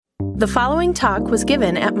The following talk was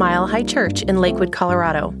given at Mile High Church in Lakewood,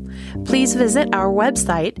 Colorado. Please visit our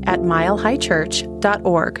website at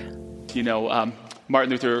milehighchurch.org.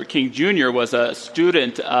 Martin Luther King Jr. was a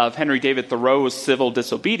student of Henry David Thoreau's Civil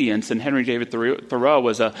Disobedience, and Henry David Thoreau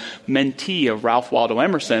was a mentee of Ralph Waldo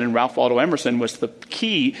Emerson, and Ralph Waldo Emerson was the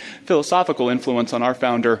key philosophical influence on our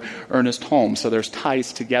founder, Ernest Holmes. So there's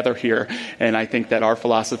ties together here, and I think that our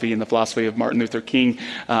philosophy and the philosophy of Martin Luther King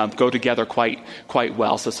go together quite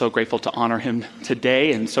well. So grateful to honor him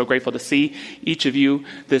today, and so grateful to see each of you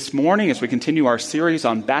this morning as we continue our series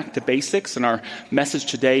on Back to Basics, and our message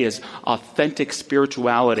today is Authentic Spirituality.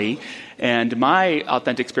 And my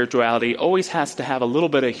authentic spirituality always has to have a little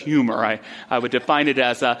bit of humor. I would define it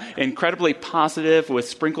as incredibly positive with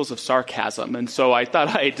sprinkles of sarcasm. And so I thought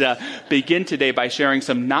I'd begin today by sharing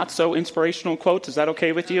some not so inspirational quotes. Is that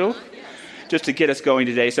okay with you? Just to get us going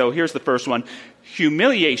today. So here's the first one.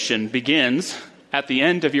 Humiliation begins at the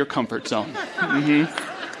end of your comfort zone.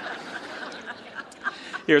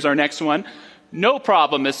 Here's our next one. No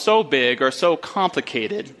problem is so big or so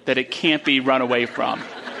complicated that it can't be run away from.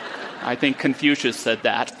 I think Confucius said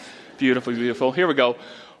that. Beautiful, beautiful. Here we go.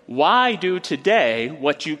 Why do today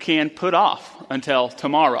what you can put off until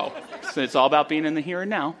tomorrow? So it's all about being in the here and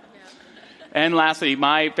now. And lastly,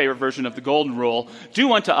 my favorite version of the golden rule,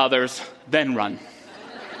 do unto others, then run.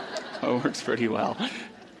 So it works pretty well.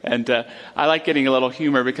 And I like getting a little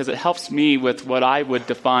humor because it helps me with what I would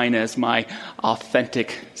define as my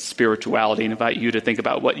authentic spirituality, and invite you to think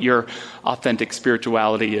about what your authentic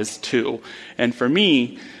spirituality is too. And for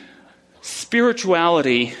me,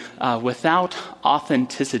 spirituality without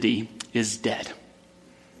authenticity is dead.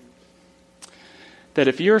 That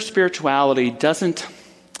if your spirituality doesn't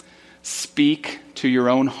speak to your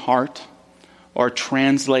own heart or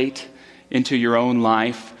translate into your own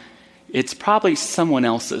life, it's probably someone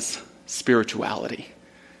else's spirituality.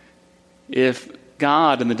 If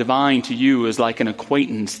God and the divine to you is like an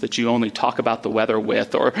acquaintance that you only talk about the weather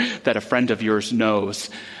with, or that a friend of yours knows,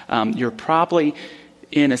 you're probably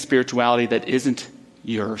in a spirituality that isn't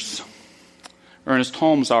yours. Ernest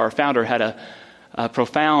Holmes, our founder, had a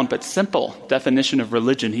profound but simple definition of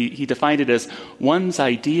religion. He defined it as one's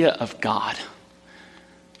idea of God.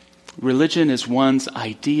 Religion is one's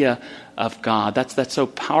idea of God. That's so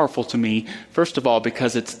powerful to me, first of all,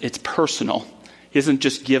 because it's personal. He doesn't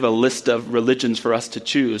just give a list of religions for us to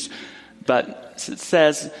choose, but it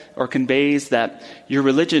says or conveys that your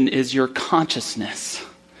religion is your consciousness,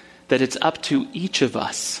 that it's up to each of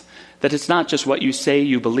us, that it's not just what you say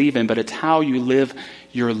you believe in, but it's how you live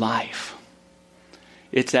your life.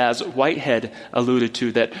 It's as Whitehead alluded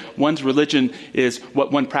to, that one's religion is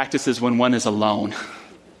what one practices when one is alone.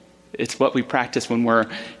 It's what we practice when we're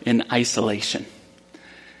in isolation.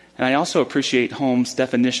 And I also appreciate Holmes'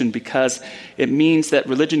 definition because it means that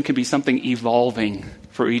religion can be something evolving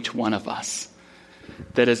for each one of us.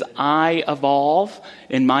 That as I evolve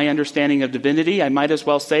in my understanding of divinity, I might as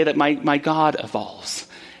well say that my God evolves.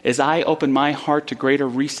 As I open my heart to greater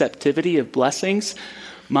receptivity of blessings,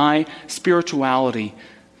 my spirituality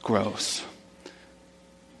grows.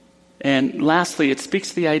 And lastly, it speaks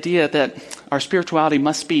to the idea that our spirituality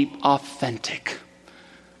must be authentic.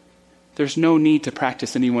 There's no need to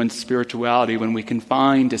practice anyone's spirituality when we can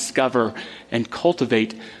find, discover, and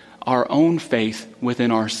cultivate our own faith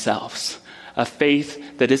within ourselves. A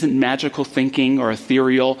faith that isn't magical thinking or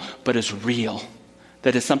ethereal, but is real.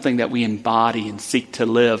 That is something that we embody and seek to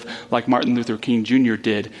live like Martin Luther King Jr.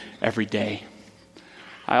 did every day.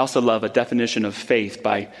 I also love a definition of faith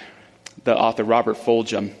by the author Robert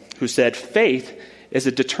Fulghum, who said, faith is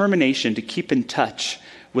a determination to keep in touch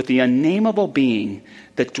with the unnameable being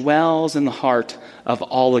that dwells in the heart of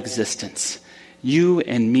all existence, you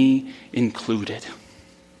and me included.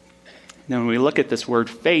 Now, when we look at this word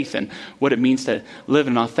faith and what it means to live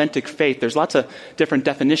an authentic faith, there's lots of different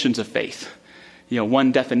definitions of faith.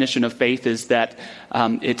 One definition of faith is that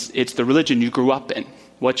it's the religion you grew up in.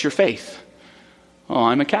 What's your faith? Oh,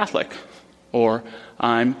 I'm a Catholic, or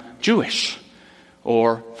I'm Jewish.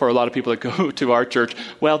 Or for a lot of people that go to our church,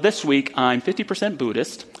 well, this week I'm 50%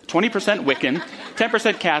 Buddhist, 20% Wiccan,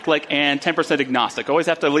 10% Catholic, and 10% agnostic. Always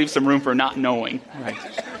have to leave some room for not knowing. Right.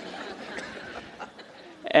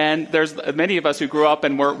 And there's many of us who grew up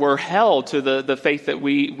and were held to the faith that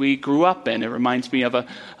we grew up in. It reminds me of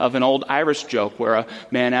an old Irish joke where a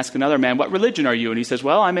man asks another man, what religion are you? And he says,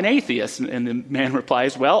 well, I'm an atheist. And the man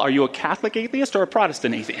replies, well, are you a Catholic atheist or a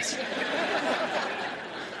Protestant atheist?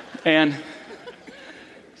 And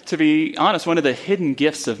to be honest, one of the hidden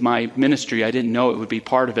gifts of my ministry, I didn't know it would be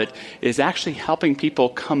part of it, is actually helping people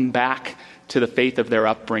come back to the faith of their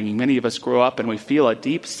upbringing. Many of us grow up and we feel a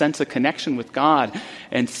deep sense of connection with God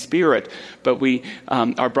and Spirit, but we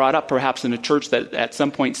are brought up perhaps in a church that at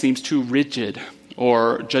some point seems too rigid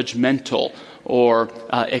or judgmental or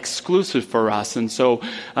exclusive for us. And so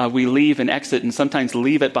we leave and exit and sometimes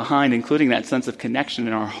leave it behind, including that sense of connection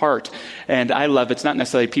in our heart. And I love it's not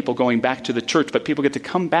necessarily people going back to the church, but people get to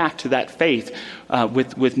come back to that faith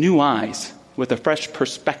with new eyes, with a fresh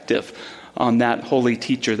perspective on that holy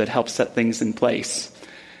teacher that helps set things in place.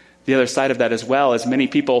 The other side of that as well is many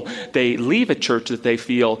people, they leave a church that they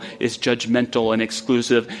feel is judgmental and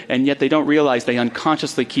exclusive, and yet they don't realize they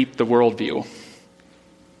unconsciously keep the worldview.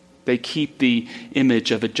 They keep the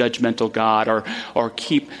image of a judgmental God or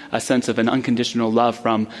keep a sense of an unconditional love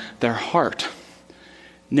from their heart,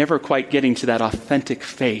 never quite getting to that authentic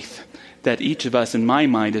faith that each of us, in my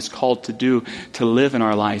mind, is called to do, to live in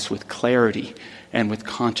our lives with clarity and with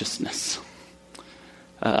consciousness.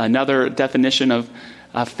 Another definition of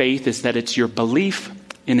faith is that it's your belief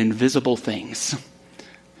in invisible things.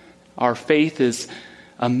 Our faith is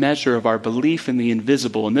a measure of our belief in the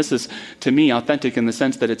invisible. And this is, to me, authentic in the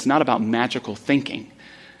sense that it's not about magical thinking.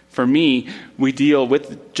 For me, we deal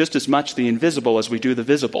with just as much the invisible as we do the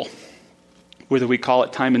visible, whether we call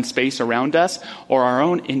it time and space around us or our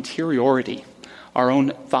own interiority, our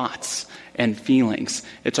own thoughts and feelings.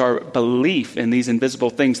 It's our belief in these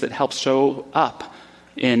invisible things that helps show up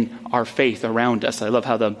in our faith around us. I love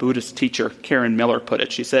how the Buddhist teacher Karen Miller put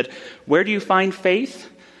it. She said, "Where do you find faith?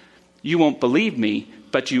 You won't believe me,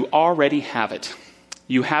 but you already have it.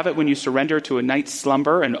 You have it when you surrender to a night's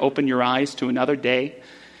slumber and open your eyes to another day.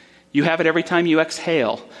 You have it every time you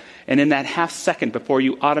exhale, and in that half second before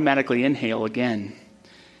you automatically inhale again.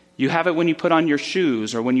 You have it when you put on your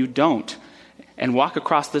shoes or when you don't, and walk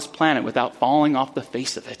across this planet without falling off the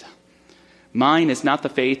face of it. Mine is not the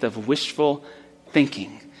faith of wishful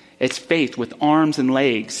thinking. It's faith with arms and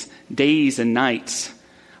legs, days and nights,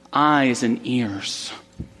 eyes and ears.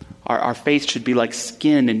 Our faith should be like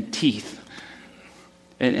skin and teeth.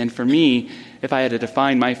 And for me, if I had to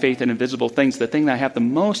define my faith in invisible things, the thing that I have the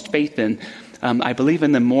most faith in, I believe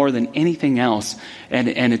in them more than anything else, and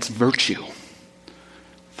it's virtue.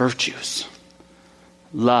 Virtues.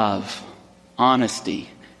 Love, honesty,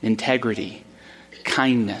 integrity,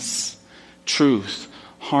 kindness, truth,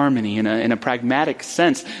 harmony. In a pragmatic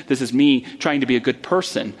sense, this is me trying to be a good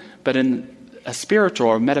person, but in a spiritual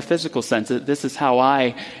or metaphysical sense, this is how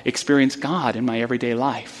I experience God in my everyday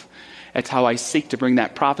life. It's how I seek to bring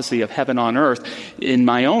that prophecy of heaven on earth in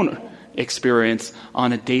my own experience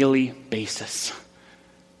on a daily basis.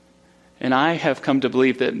 And I have come to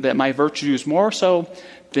believe that my virtues, more so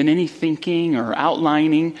than any thinking or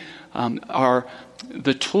outlining, are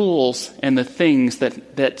the tools and the things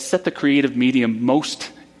that set the creative medium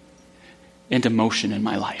most into motion in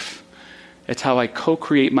my life. It's how I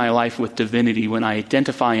co-create my life with divinity when I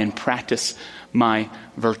identify and practice my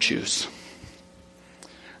virtues.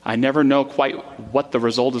 I never know quite what the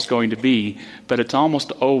result is going to be, but it's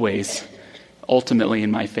almost always ultimately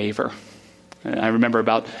in my favor. I remember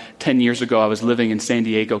about 10 years ago, I was living in San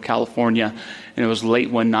Diego, California, and it was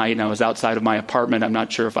late one night, and I was outside of my apartment. I'm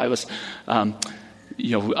not sure if I was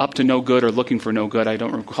up to no good or looking for no good. I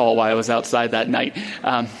don't recall why I was outside that night.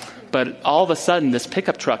 But all of a sudden, this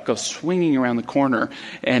pickup truck goes swinging around the corner,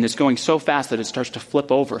 and it's going so fast that it starts to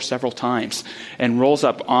flip over several times and rolls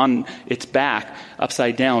up on its back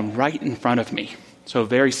upside down right in front of me. So a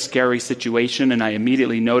very scary situation, and I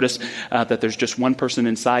immediately notice that there's just one person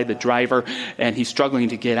inside, the driver, and he's struggling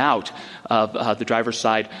to get out of the driver's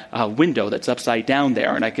side window that's upside down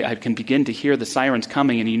there. And I can begin to hear the sirens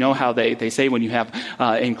coming, and you know how they say when you have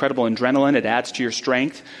incredible adrenaline, it adds to your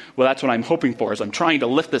strength? Well, that's what I'm hoping for, is I'm trying to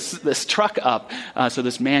lift this truck up so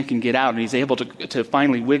this man can get out, and he's able to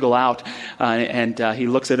finally wiggle out, and he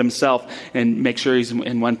looks at himself and makes sure he's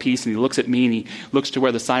in one piece, and he looks at me, and he looks to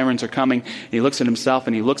where the sirens are coming, and he looks at himself,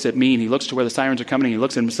 and he looks at me, and he looks to where the sirens are coming, and he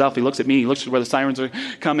looks at himself, he looks at me, he looks to where the sirens are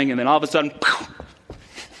coming, and then all of a sudden,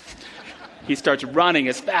 he starts running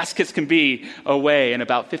as fast as can be away, and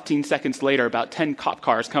about 15 seconds later, about 10 cop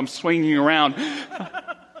cars come swinging around.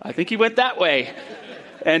 I think he went that way.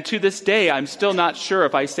 And to this day, I'm still not sure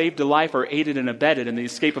if I saved a life or aided and abetted in the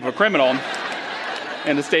escape of a criminal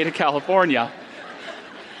in the state of California.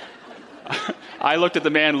 I looked at the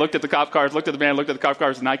man, looked at the cop cars, looked at the man, looked at the cop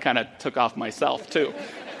cars, and I kind of took off myself, too.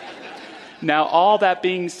 Now, all that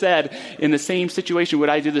being said, in the same situation, would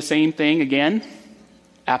I do the same thing again?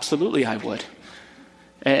 Absolutely, I would.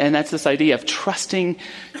 And that's this idea of trusting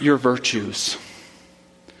your virtues.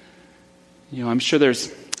 I'm sure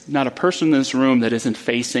there's not a person in this room that isn't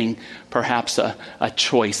facing perhaps a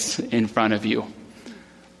choice in front of you.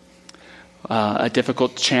 a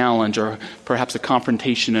difficult challenge, or perhaps a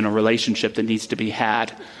confrontation in a relationship that needs to be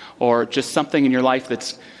had, or just something in your life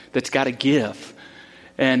that's got to give.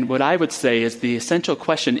 And what I would say is the essential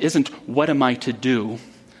question isn't what am I to do,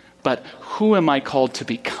 but who am I called to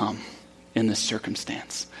become in this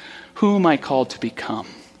circumstance? Who am I called to become?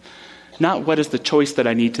 Not what is the choice that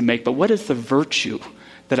I need to make, but what is the virtue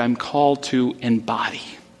that I'm called to embody?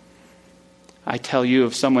 I tell you,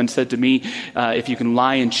 if someone said to me, if you can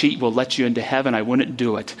lie and cheat, we'll let you into heaven, I wouldn't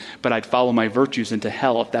do it. But I'd follow my virtues into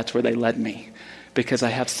hell if that's where they led me, because I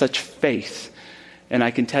have such faith. And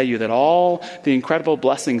I can tell you that all the incredible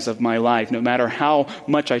blessings of my life, no matter how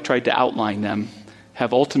much I tried to outline them,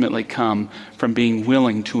 have ultimately come from being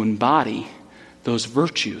willing to embody those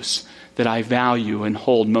virtues that I value and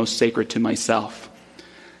hold most sacred to myself.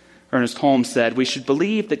 Ernest Holmes said, "We should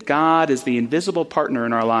believe that God is the invisible partner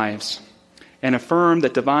in our lives, and affirm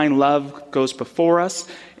that divine love goes before us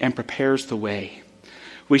and prepares the way.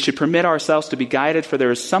 We should permit ourselves to be guided, for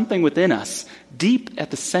there is something within us, deep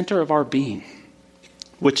at the center of our being,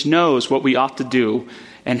 which knows what we ought to do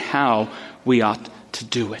and how we ought to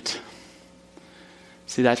do it."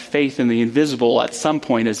 See, that faith in the invisible at some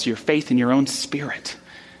point is your faith in your own spirit,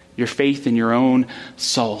 your faith in your own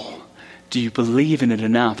soul. Do you believe in it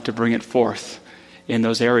enough to bring it forth in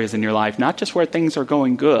those areas in your life, not just where things are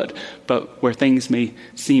going good, but where things may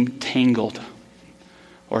seem tangled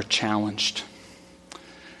or challenged?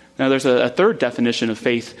 Now, there's a third definition of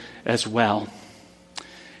faith as well,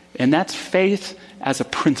 and that's faith as a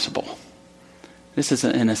principle. This is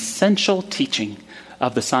an essential teaching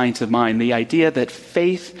of the science of mind, the idea that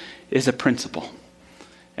faith is a principle.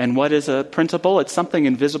 And what is a principle? It's something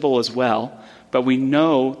invisible as well, but we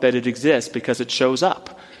know that it exists because it shows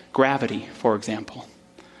up. Gravity, for example.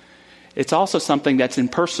 It's also something that's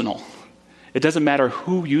impersonal. It doesn't matter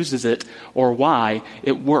who uses it or why,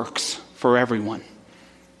 it works for everyone,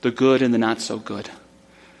 the good and the not so good.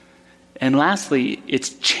 And lastly, it's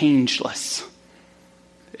changeless.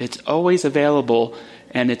 It's always available,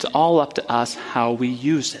 and it's all up to us how we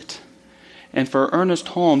use it. And for Ernest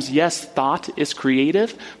Holmes, yes, thought is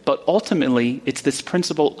creative, but ultimately it's this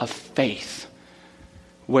principle of faith.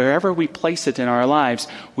 Wherever we place it in our lives,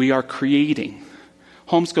 we are creating.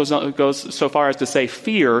 Holmes goes so far as to say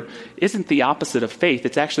fear isn't the opposite of faith.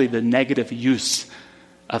 It's actually the negative use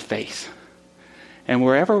of faith. And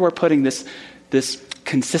wherever we're putting this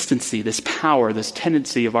consistency, this power, this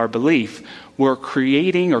tendency of our belief, we're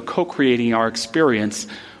creating or co-creating our experience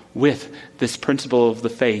with this principle of the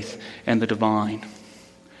faith and the divine.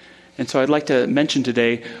 And so I'd like to mention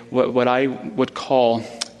today what I would call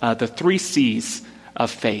the 3 C's of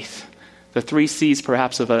faith. The 3 C's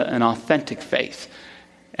perhaps of an authentic faith.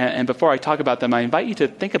 And before I talk about them, I invite you to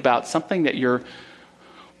think about something that you're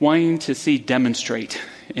wanting to see demonstrate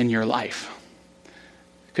in your life.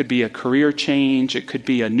 It could be a career change. It could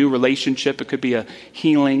be a new relationship. It could be a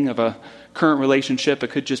healing of a current relationship.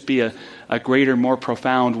 It could just be a greater, more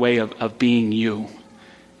profound way of being you.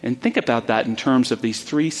 And think about that in terms of these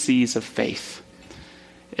 3 C's of faith.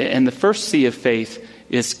 And the first C of faith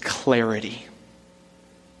is clarity.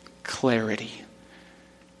 Clarity.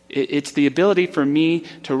 It's the ability for me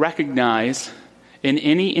to recognize in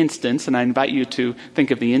any instance, and I invite you to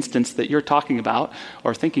think of the instance that you're talking about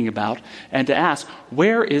or thinking about, and to ask,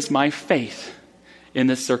 where is my faith in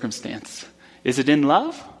this circumstance? Is it in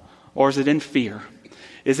love or is it in fear?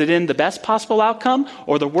 Is it in the best possible outcome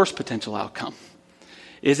or the worst potential outcome?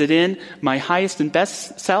 Is it in my highest and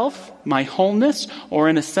best self, my wholeness, or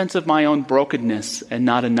in a sense of my own brokenness and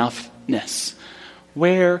not enoughness?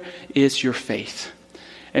 Where is your faith?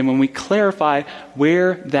 And when we clarify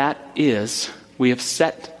where that is, we have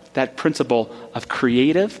set that principle of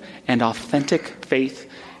creative and authentic faith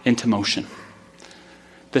into motion.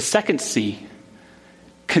 The second C,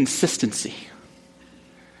 consistency.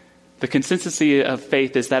 The consistency of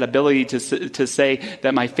faith is that ability to say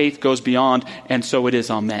that my faith goes beyond, and so it is,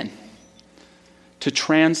 amen. To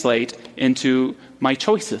translate into my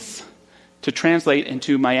choices, to translate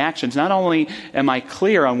into my actions. Not only am I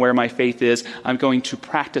clear on where my faith is, I'm going to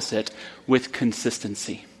practice it with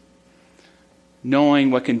consistency. Knowing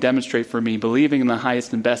what can demonstrate for me, believing in the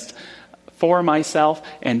highest and best for myself,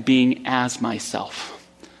 and being as myself.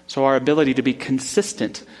 So our ability to be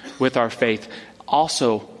consistent with our faith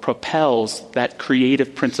also propels that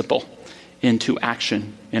creative principle into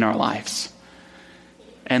action in our lives.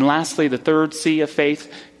 And lastly, the third C of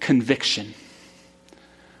faith, conviction.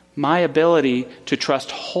 My ability to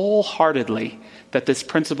trust wholeheartedly that this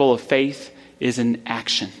principle of faith is in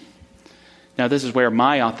action. Now, this is where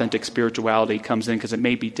my authentic spirituality comes in, because it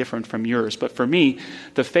may be different from yours. But for me,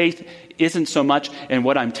 the faith isn't so much in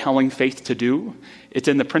what I'm telling faith to do. It's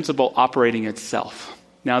in the principle operating itself.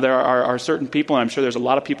 Now, there are certain people, and I'm sure there's a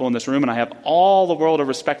lot of people in this room, and I have all the world of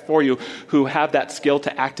respect for you, who have that skill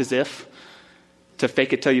to act as if, to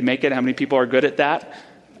fake it till you make it. How many people are good at that?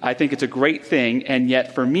 I think it's a great thing, and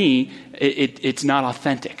yet for me, it's not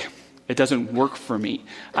authentic. It doesn't work for me.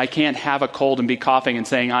 I can't have a cold and be coughing and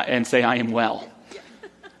say I am well.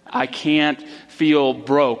 I can't feel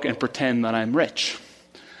broke and pretend that I'm rich.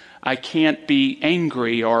 I can't be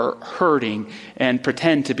angry or hurting and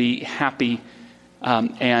pretend to be happy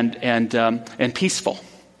and peaceful.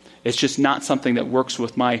 It's just not something that works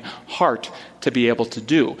with my heart to be able to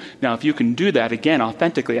do. Now, if you can do that, again,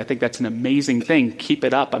 authentically, I think that's an amazing thing. Keep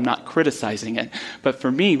it up. I'm not criticizing it. But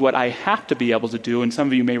for me, what I have to be able to do, and some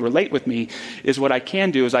of you may relate with me, is what I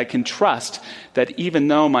can do is I can trust that even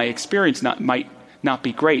though my experience might not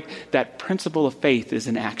be great, that principle of faith is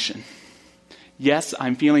in action. Yes,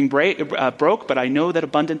 I'm feeling broke, but I know that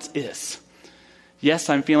abundance is. Yes,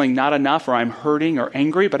 I'm feeling not enough, or I'm hurting or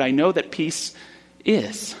angry, but I know that peace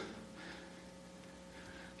is.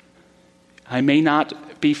 I may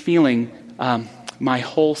not be feeling my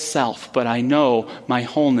whole self, but I know my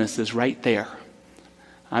wholeness is right there.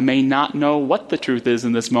 I may not know what the truth is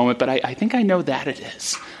in this moment, but I think I know that it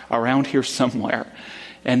is around here somewhere.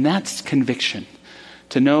 And that's conviction.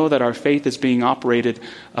 To know that our faith is being operated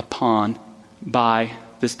upon by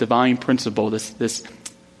this divine principle, this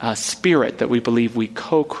spirit that we believe we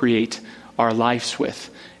co-create our lives with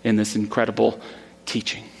in this incredible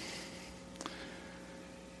teaching.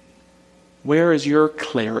 Where is your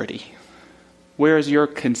clarity? Where is your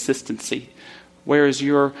consistency? Where is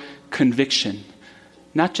your conviction?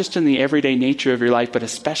 Not just in the everyday nature of your life, but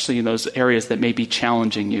especially in those areas that may be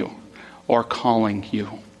challenging you or calling you.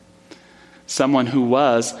 Someone who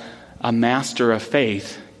was a master of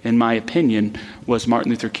faith, in my opinion, was Martin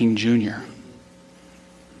Luther King Jr.,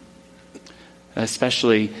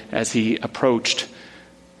 especially as he approached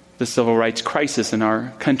the civil rights crisis in our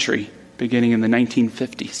country beginning in the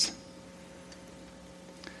 1950s.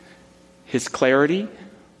 His clarity,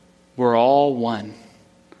 we're all one.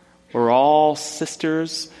 We're all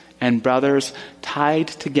sisters and brothers tied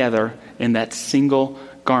together in that single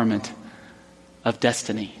garment of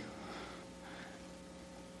destiny.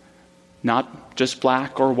 Not just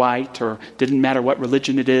black or white, or didn't matter what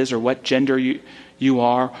religion it is or what gender you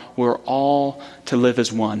are. We're all to live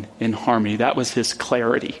as one in harmony. That was his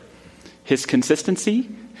clarity. His consistency,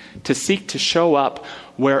 to seek to show up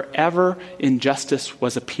wherever injustice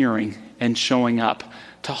was appearing and showing up,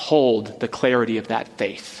 to hold the clarity of that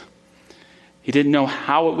faith. He didn't know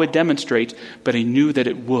how it would demonstrate, but he knew that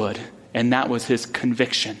it would, and that was his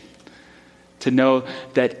conviction. To know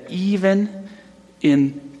that even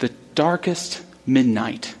in the darkest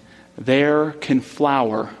midnight, there can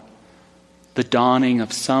flower the dawning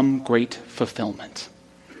of some great fulfillment.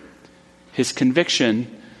 His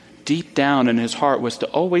conviction, deep down in his heart, was to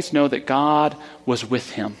always know that God was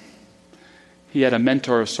with him. He had a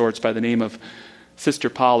mentor of sorts by the name of Sister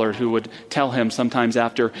Pollard, who would tell him sometimes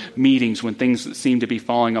after meetings when things seemed to be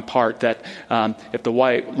falling apart that if the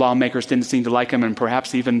white lawmakers didn't seem to like him, and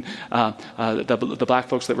perhaps even the black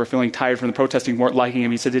folks that were feeling tired from the protesting weren't liking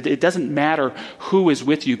him, he said, it doesn't matter who is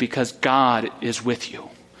with you, because God is with you.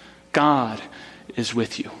 God is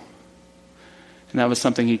with you. And that was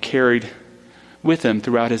something he carried with him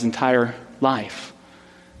throughout his entire life.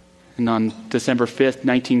 And on December 5th,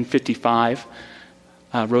 1955,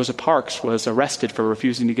 Rosa Parks was arrested for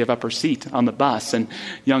refusing to give up her seat on the bus. And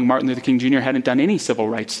young Martin Luther King Jr. hadn't done any civil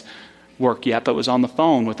rights work yet, but was on the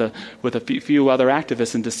phone with a few other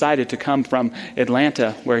activists and decided to come from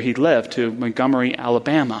Atlanta, where he lived, to Montgomery,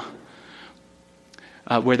 Alabama,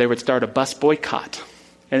 where they would start a bus boycott.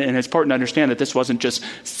 And it's important to understand that this wasn't just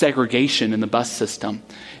segregation in the bus system.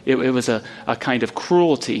 It was a kind of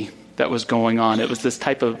cruelty that was going on. It was this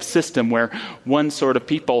type of system where one sort of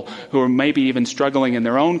people who are maybe even struggling in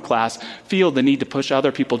their own class feel the need to push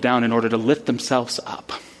other people down in order to lift themselves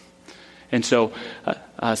up. And so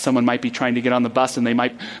someone might be trying to get on the bus, and they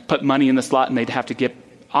might put money in the slot, and they'd have to get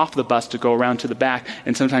off the bus to go around to the back,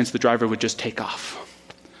 and sometimes the driver would just take off.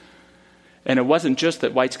 And it wasn't just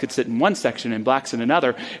that whites could sit in one section and blacks in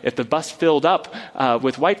another. If the bus filled up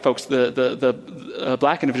with white folks, the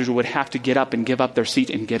black individual would have to get up and give up their seat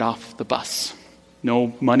and get off the bus.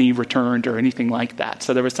 No money returned or anything like that.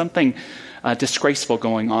 So there was something disgraceful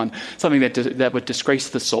going on, something that would disgrace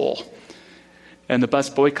the soul. And the bus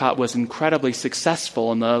boycott was incredibly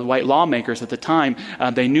successful. And the white lawmakers at the time,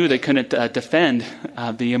 they knew they couldn't defend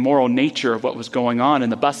the immoral nature of what was going on in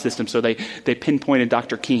the bus system. So they pinpointed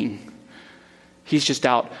Dr. King. He's just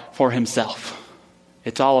out for himself.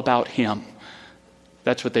 It's all about him.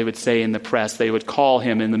 That's what they would say in the press. They would call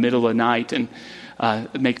him in the middle of the night and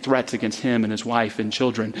make threats against him and his wife and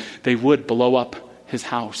children. They would blow up his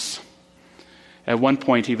house. At one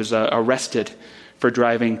point, he was arrested for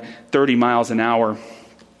driving 30 miles an hour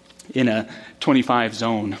in a 25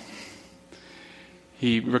 zone.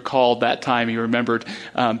 He recalled that time. He remembered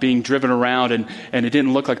being driven around, and it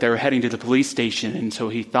didn't look like they were heading to the police station. And so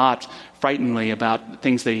he thought frighteningly about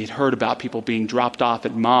things that he'd heard about, people being dropped off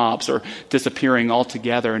at mobs or disappearing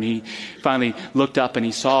altogether. And he finally looked up and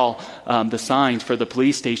he saw the signs for the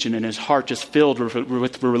police station, and his heart just filled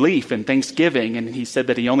with relief and thanksgiving. And he said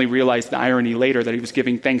that he only realized the irony later, that he was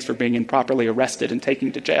giving thanks for being improperly arrested and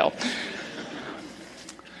taken to jail.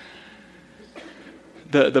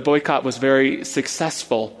 The boycott was very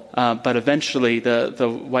successful, but eventually the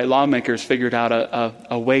white lawmakers figured out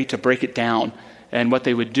a way to break it down. And what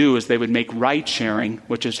they would do is they would make ride sharing,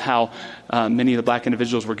 which is how many of the black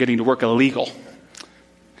individuals were getting to work, illegal.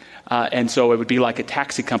 And so it would be like a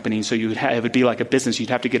taxi company. So it would be like a business. You'd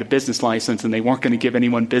have to get a business license, and they weren't going to give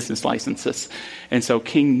anyone business licenses. And so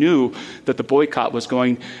King knew that the boycott was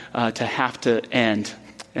going to have to end.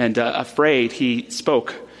 And afraid, he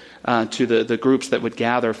spoke to the groups that would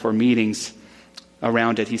gather for meetings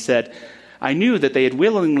around it. He said, "I knew that they had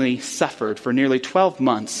willingly suffered for nearly 12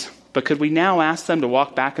 months, but could we now ask them to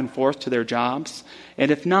walk back and forth to their jobs? And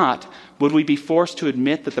if not, would we be forced to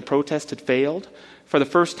admit that the protest had failed? For the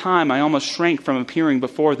first time, I almost shrank from appearing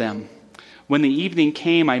before them. When the evening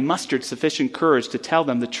came, I mustered sufficient courage to tell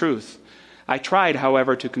them the truth. I tried,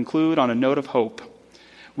 however, to conclude on a note of hope.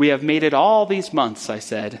 We have made it all these months, I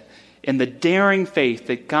said, in the daring faith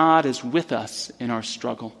that God is with us in our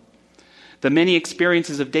struggle. The many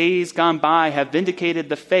experiences of days gone by have vindicated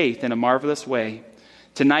the faith in a marvelous way.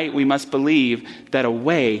 Tonight we must believe that a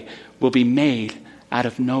way will be made out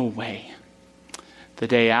of no way." The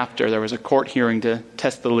day after, there was a court hearing to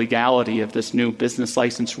test the legality of this new business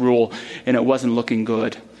license rule, and it wasn't looking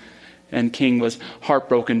good. And King was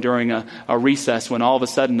heartbroken during a recess when all of a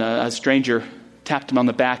sudden a stranger tapped him on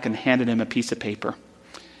the back and handed him a piece of paper.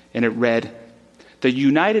 And it read, "The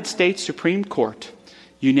United States Supreme Court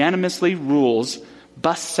unanimously rules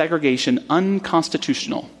bus segregation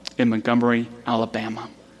unconstitutional in Montgomery, Alabama."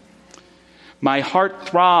 My heart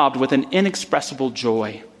throbbed with an inexpressible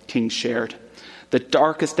joy, King shared. The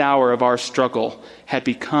darkest hour of our struggle had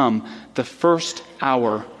become the first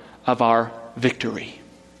hour of our victory.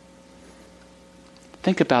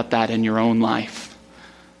 Think about that in your own life.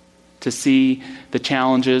 To see the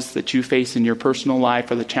challenges that you face in your personal life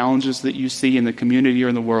or the challenges that you see in the community or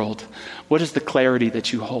in the world. What is the clarity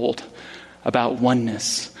that you hold about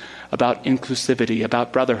oneness, about inclusivity,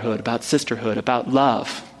 about brotherhood, about sisterhood, about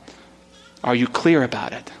love? Are you clear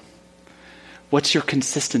about it? What's your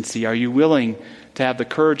consistency? Are you willing to have the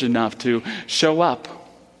courage enough to show up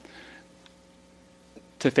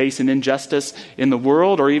to face an injustice in the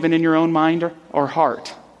world or even in your own mind or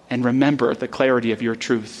heart, and remember the clarity of your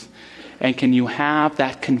truth? And can you have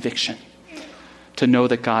that conviction to know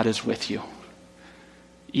that God is with you?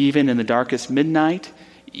 Even in the darkest midnight,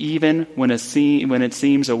 even when it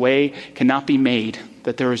seems a way cannot be made,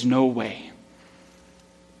 that there is no way.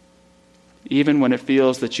 Even when it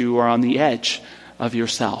feels that you are on the edge of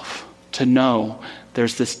yourself, to know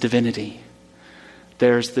there's this divinity.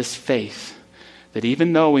 There's this faith that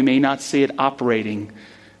even though we may not see it operating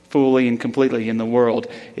fully and completely in the world,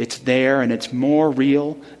 it's there and it's more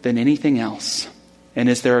real than anything else. And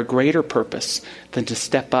is there a greater purpose than to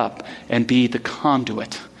step up and be the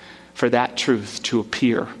conduit for that truth to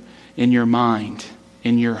appear in your mind,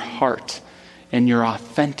 in your heart, in your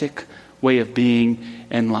authentic way of being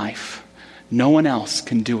and life? No one else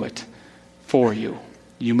can do it for you.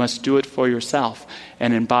 You must do it for yourself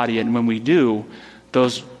and embody it. And when we do,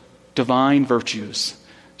 those divine virtues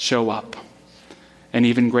show up. An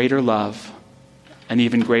even greater love, an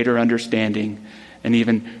even greater understanding, an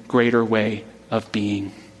even greater way of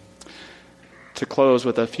being. To close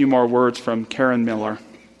with a few more words from Karen Miller.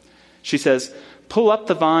 She says, "Pull up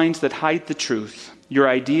the vines that hide the truth, your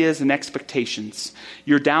ideas and expectations,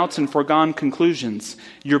 your doubts and foregone conclusions,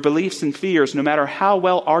 your beliefs and fears, no matter how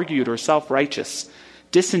well argued or self-righteous.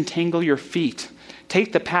 Disentangle your feet.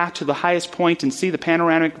 Take the path to the highest point and see the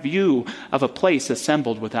panoramic view of a place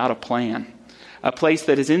assembled without a plan. A place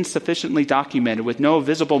that is insufficiently documented with no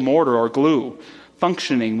visible mortar or glue,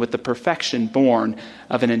 functioning with the perfection born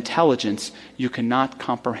of an intelligence you cannot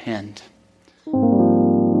comprehend."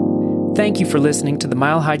 Thank you for listening to the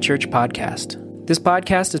Mile High Church podcast. This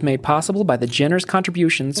podcast is made possible by the generous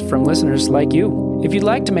contributions from listeners like you. If you'd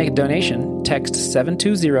like to make a donation, text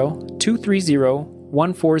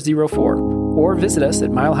 720-230-1404 or visit us at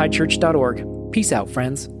milehighchurch.org. Peace out,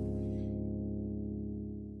 friends.